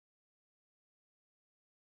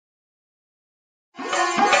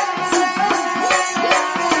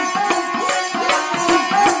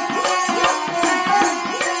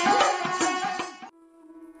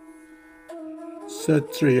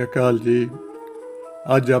ਸਤਿ ਸ਼੍ਰੀ ਅਕਾਲ ਜੀ।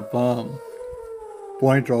 ਅੱਜ ਆਪਾਂ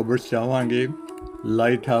ਪੁਆਇੰਟ ਰੋਬਰਟਸ ਜਾਵਾਂਗੇ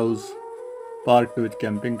ਲਾਈਟ ਹਾਊਸ ਪਾਰਕ ਵਿੱਚ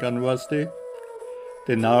ਕੈਂਪਿੰਗ ਕਰਨ ਵਾਸਤੇ,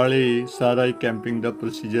 ਅਤੇ ਨਾਲ ਹੀ ਸਾਰਾ ਹੀ ਕੈਂਪਿੰਗ ਦਾ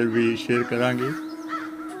ਪ੍ਰੋਸੀਜਰ ਵੀ ਸ਼ੇਅਰ ਕਰਾਂਗੇ।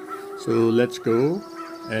 So let's go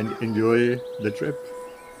and enjoy the trip.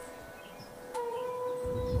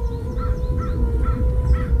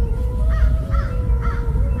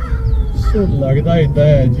 ਸੋ ਲੱਗਦਾ ਇੱਦਾਂ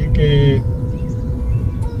ਹੈ ਜੀ ਕਿ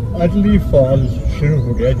ਅਰਲੀ ਫਾਲ ਸ਼ੁਰੂ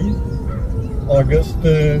ਹੋ ਗਿਆ ਜੀ। ਅਗਸਤ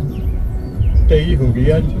 23 ਹੋ ਗਈ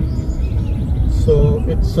ਅੱਜ। ਸੋ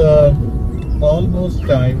ਇਟਸ ਆਲਮੋਸਟ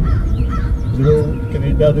ਟਾਈਮ ਜਦੋਂ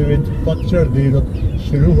ਕੈਨੇਡਾ ਦੇ ਵਿੱਚ ਪਤਝੜ ਦੀ ਰੁੱਤ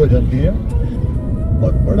ਸ਼ੁਰੂ ਹੋ ਜਾਂਦੀ ਹੈ,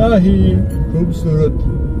 ਔਰ ਬੜਾ ਹੀ ਖੂਬਸੂਰਤ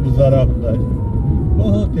ਨਜ਼ਾਰਾ ਹੁੰਦਾ ਹੈ,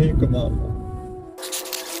 ਬਹੁਤ ਹੀ ਕਮਾਲ ਦਾ।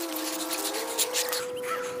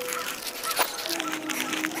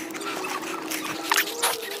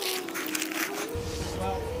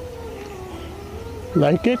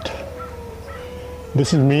 Like it?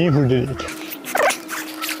 This is me who did it.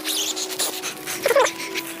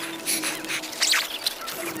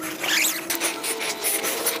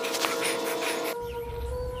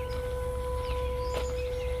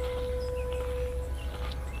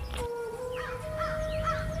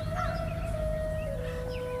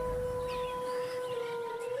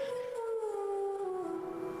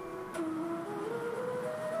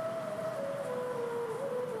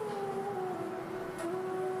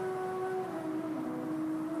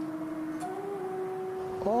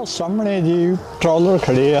 ਉਹ ਸਾਹਮਣੇ ਜੀ ਟਰੋਲਰ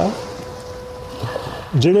ਖੜੇ ਆ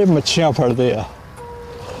ਜਿਹੜੇ ਮੱਛੀਆਂ ਫੜਦੇ ਆ।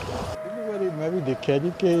 ਪਹਿਲੀ ਵਾਰੀ ਮੈਂ ਵੀ ਦੇਖਿਆ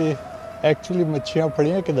ਜੀ ਕਿ ਐਕਚੁਅਲੀ ਮੱਛੀਆਂ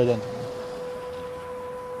ਫੜੀਆਂ ਕਿੱਦਾਂ ਜਾਂਦੀਆਂ।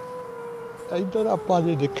 ਇੱਧਰ ਆਪਾਂ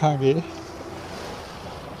ਜੇ ਦੇਖਾਂਗੇ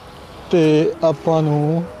ਤੇ ਆਪਾਂ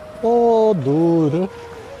ਨੂੰ ਉਹ ਦੂਰ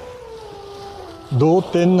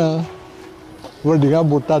 2-3 ਵੱਡੀਆਂ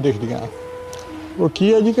ਬੋਟਾਂ ਦਿਖਦੀਆਂ। ਉਹ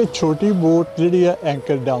ਕੀ ਹੈ ਜੀ ਕਿ ਛੋਟੀ ਬੋਟ ਜਿਹੜੀ ਆ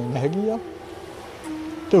ਐਂਕਰ ਡਾਊਨ ਹੈਗੀ ਆ,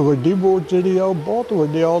 ਤੇ ਵੱਡੀ ਬੋਟ ਜਿਹੜੀ ਆ ਉਹ ਬਹੁਤ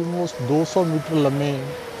ਵੱਡੇ ਆਲਮੋਸਟ 200 ਮੀਟਰ ਲੰਮੇ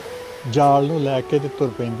ਜਾਲ ਨੂੰ ਲੈ ਕੇ ਤੇ ਤੁਰ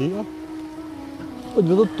ਪੈਂਦੀ ਆ। ਉਹ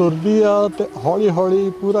ਜਦੋਂ ਤੁਰਦੀ ਆ ਤੇ ਹੌਲੀ ਹੌਲੀ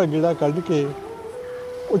ਪੂਰਾ ਗੇੜਾ ਕੱਢ ਕੇ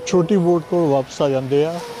ਉਹ ਛੋਟੀ ਬੋਟ ਕੋਲ ਵਾਪਸ ਆ ਜਾਂਦੇ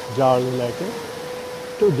ਆ ਜਾਲ ਨੂੰ ਲੈ ਕੇ,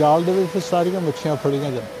 ਤੇ ਜਾਲ ਦੇ ਵਿੱਚ ਫਿਰ ਸਾਰੀਆਂ ਮੱਛੀਆਂ ਫੜੀਆਂ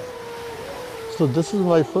ਜਾਂਦੀਆਂ। ਸੋ this is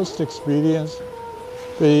my first experience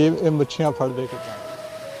ਕਿ ਇਹ ਮੱਛੀਆਂ ਫੜਦੇ ਕਿੱਦਾਂ।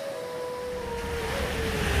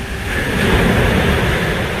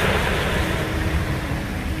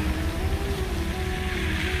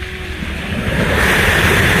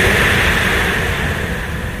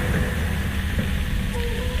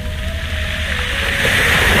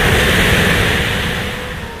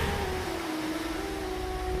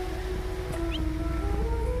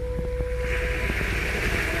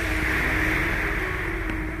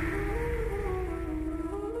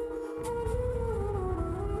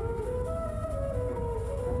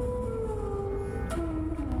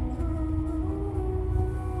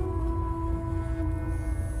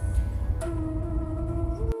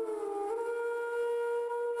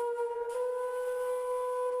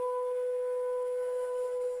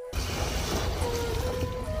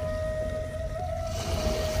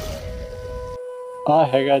 ਆ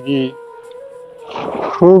ਹੈਗਾ ਜੀ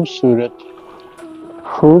ਖੂਬਸੂਰਤ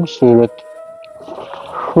ਖੂਬਸੂਰਤ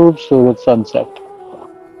ਖੂਬਸੂਰਤ ਸਨਸੈਟ।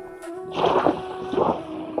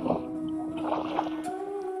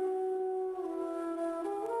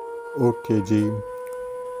 ਓਕੇ ਜੀ,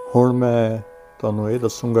 ਹੁਣ ਮੈਂ ਤੁਹਾਨੂੰ ਇਹ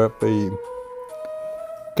ਦੱਸੂੰਗਾ ਭਈ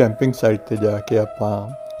ਕੈਂਪਿੰਗ ਸਾਈਟ 'ਤੇ ਜਾ ਕੇ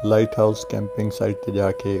ਆਪਾਂ ਲਾਈਟ ਹਾਊਸ ਕੈਂਪਿੰਗ ਸਾਈਟ 'ਤੇ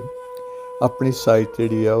ਜਾ ਕੇ ਆਪਣੀ ਸਾਈਟ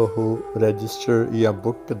ਜਿਹੜੀ ਆ ਉਹ ਰਜਿਸਟਰ ਜਾਂ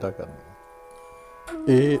ਬੁੱਕ ਕਿੱਦਾਂ ਕਰਨੀ।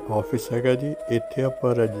 ਇਹ ਆਫਿਸ ਹੈਗਾ ਜੀ, ਇੱਥੇ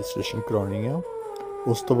ਆਪਾਂ ਰਜਿਸਟ੍ਰੇਸ਼ਨ ਕਰਾਉਣੀ ਆ।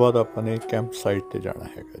 ਉਸ ਤੋਂ ਬਾਅਦ ਆਪਾਂ ਨੇ ਕੈਂਪ ਸਾਈਟ 'ਤੇ ਜਾਣਾ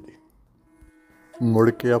ਹੈਗਾ ਜੀ। ਮੁੜ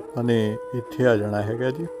ਕੇ ਆਪਾਂ ਨੇ ਇੱਥੇ ਆ ਜਾਣਾ ਹੈਗਾ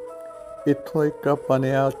ਜੀ। ਇੱਥੋਂ ਇੱਕ ਆਪਾਂ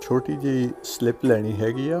ਨੇ ਆ ਛੋਟੀ ਜਿਹੀ ਸਲਿੱਪ ਲੈਣੀ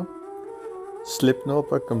ਹੈਗੀ ਆ। ਸਲਿੱਪ ਨੂੰ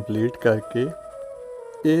ਆਪਾਂ ਕੰਪਲੀਟ ਕਰਕੇ,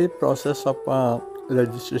 ਇਹ ਪ੍ਰੋਸੈਸ ਆਪਾਂ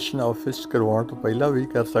ਰਜਿਸਟ੍ਰੇਸ਼ਨ ਆਫਿਸ ਕਰਵਾਉਣ ਤੋਂ ਪਹਿਲਾਂ ਵੀ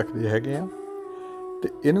ਕਰ ਸਕਦੇ ਹੈਗੇ ਆ। ਅਤੇ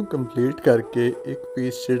ਇਹਨੂੰ ਕੰਪਲੀਟ ਕਰਕੇ ਇੱਕ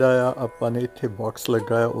ਪੀਸ ਜਿਹੜਾ ਆ ਆਪਾਂ ਨੇ ਇੱਥੇ ਬਾਕਸ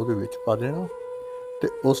ਲੱਗਾ ਆ ਉਹਦੇ ਵਿੱਚ ਪਾ ਦੇਣਾ। ਅਤੇ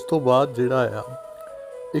ਉਸ ਤੋਂ ਬਾਅਦ ਜਿਹੜਾ ਆ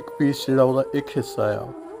ਇੱਕ ਪੀਸ ਜਿਹੜਾ ਉਹਦਾ ਇੱਕ ਹਿੱਸਾ ਆ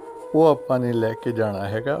ਉਹ ਆਪਾਂ ਨੇ ਲੈ ਕੇ ਜਾਣਾ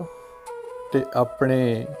ਹੈਗਾ, ਅਤੇ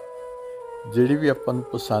ਆਪਣੇ ਜਿਹੜੀ ਵੀ ਆਪਾਂ ਨੂੰ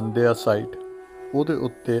ਪਸੰਦ ਆ ਸਾਈਟ ਉਹਦੇ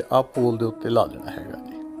ਉੱਤੇ ਆਹ ਪੋਲ ਦੇ ਉੱਤੇ ਲਾ ਦੇਣਾ ਹੈਗਾ ਜੀ।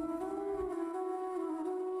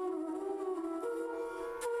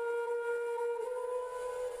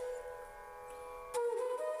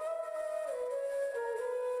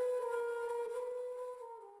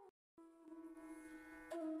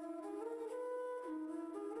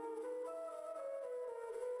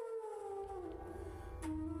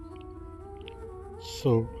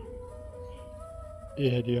 ਸੋ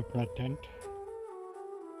ਇਹ ਹੈ ਜੀ ਆਪਣਾ ਟੈਂਟ।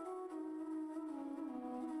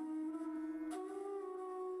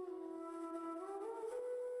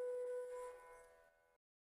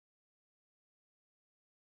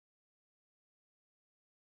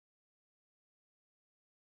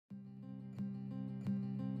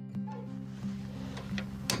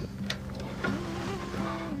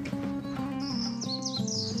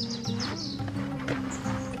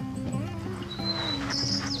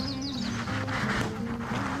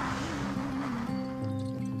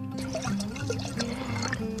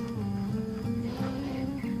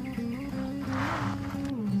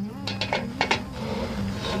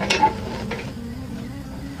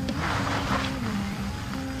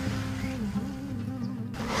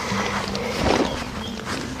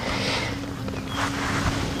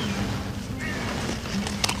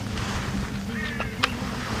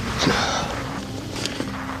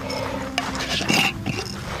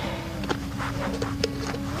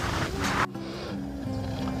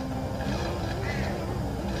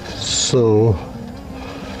 सो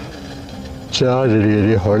चाह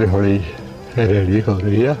जी हौली हौली रेडी हो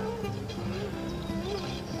रही है।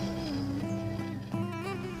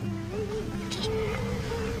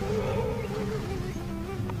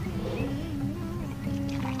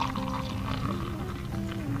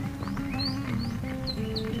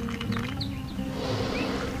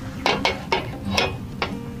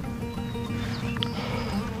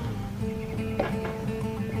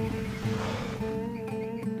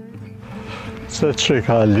 सत श्री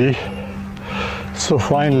अकाल जी। So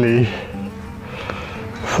finally,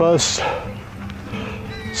 first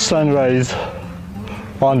sunrise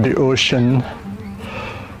on the ocean।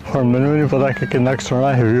 और मैंने नहीं पता कि कितना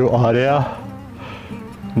सोहना है व्यू आ रहा।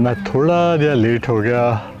 मैं थोड़ा जिहा लेट हो गया।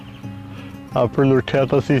 अपने उठा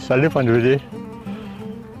तो सी 5:30 बजे,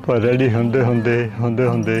 पर रेडी होंदे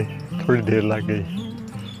होंदे थोड़ी देर लग गई।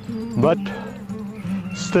 But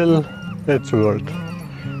still it's worth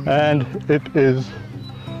and it is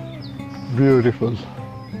beautiful,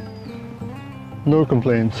 no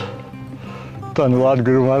complaints। धन्यवाद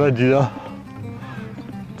गुरु महाराज जी का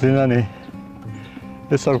जिन्होंने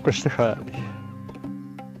ये सब कुछ दिखाया।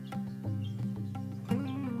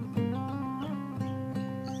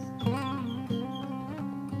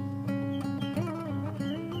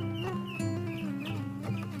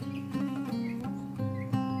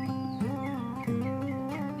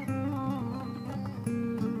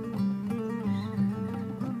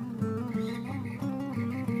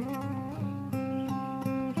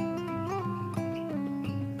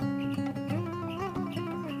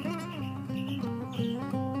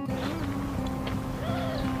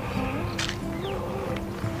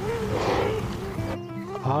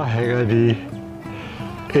 आ हैगा जी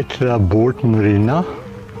इत्थे दा बोट मरीना।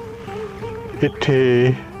 इत्थे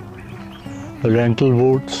रेंटल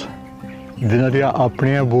बोट्स जिन्हां दियां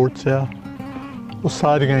अपनियां बोट्स आ वो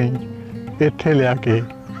सारियां ही इत्थे लिया के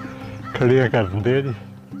खड़ियां कर दिंदे आ जी।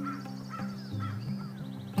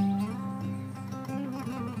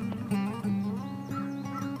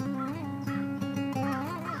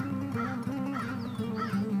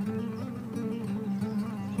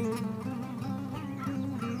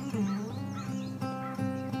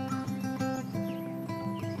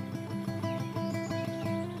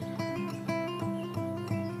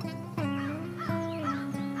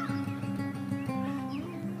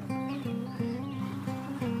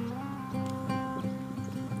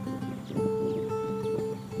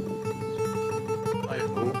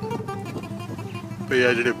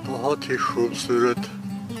 ये ਜਿਹੜੇ बहुत ही खूबसूरत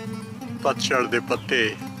पतझड़ के पत्ते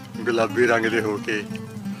गुलाबी रंग के होके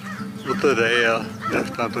उतर रहे आ,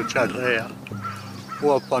 दरख्तों तो झड़ रहे आ, वो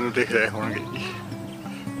आपां नूं दिख रहे होंगे जी।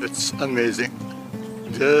 It's amazing,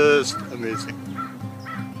 just amazing.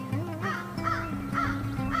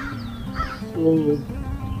 So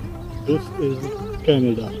this is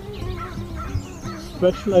Canada,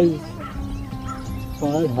 specialized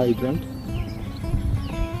fire hydrant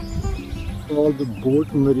called the boat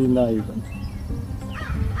marina even।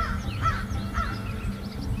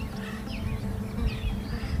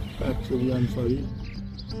 Actually, I'm sorry,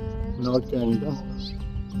 not Canada,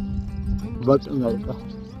 but America।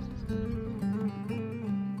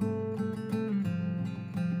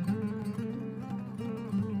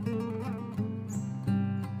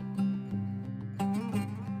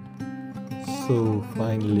 So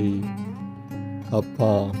finally,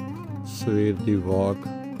 ਆਪਾਂ ਸਵੇਰ ਦੀ walk,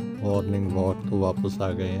 मॉर्निंग वॉक तो वापस आ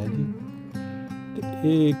गए हैं जी।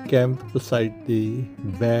 ये कैंप साइट की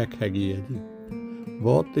बैक हैगी है जी।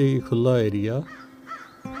 बहुत ही खुला area,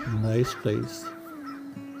 nice place.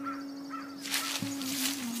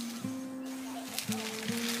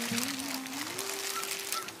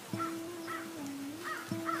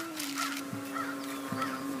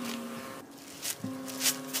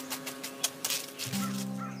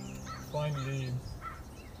 Finally,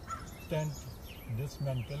 tent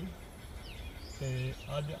dismantle ਤੇ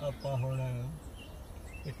ਅੱਜ ਆਪਾਂ ਹੁਣ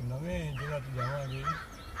ਇੱਕ ਨਵੇਂ ਜਗ੍ਹਾ ਤੇ ਜਾਵਾਂਗੇ।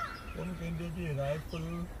 ਉਹਨੂੰ ਕਹਿੰਦੇ ਜੀ ਰਾਈਫਲ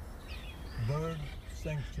ਬਰਡ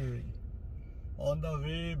ਸੈਂਕਚੁਰੀ। ਔਨ ਦਾ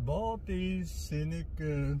ਵੇ ਬਹੁਤ ਹੀ ਸੀਨਿਕ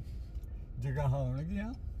ਜਗ੍ਹਾ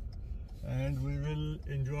ਹੋਣਗੀਆਂ and we will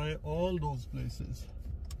enjoy all those places।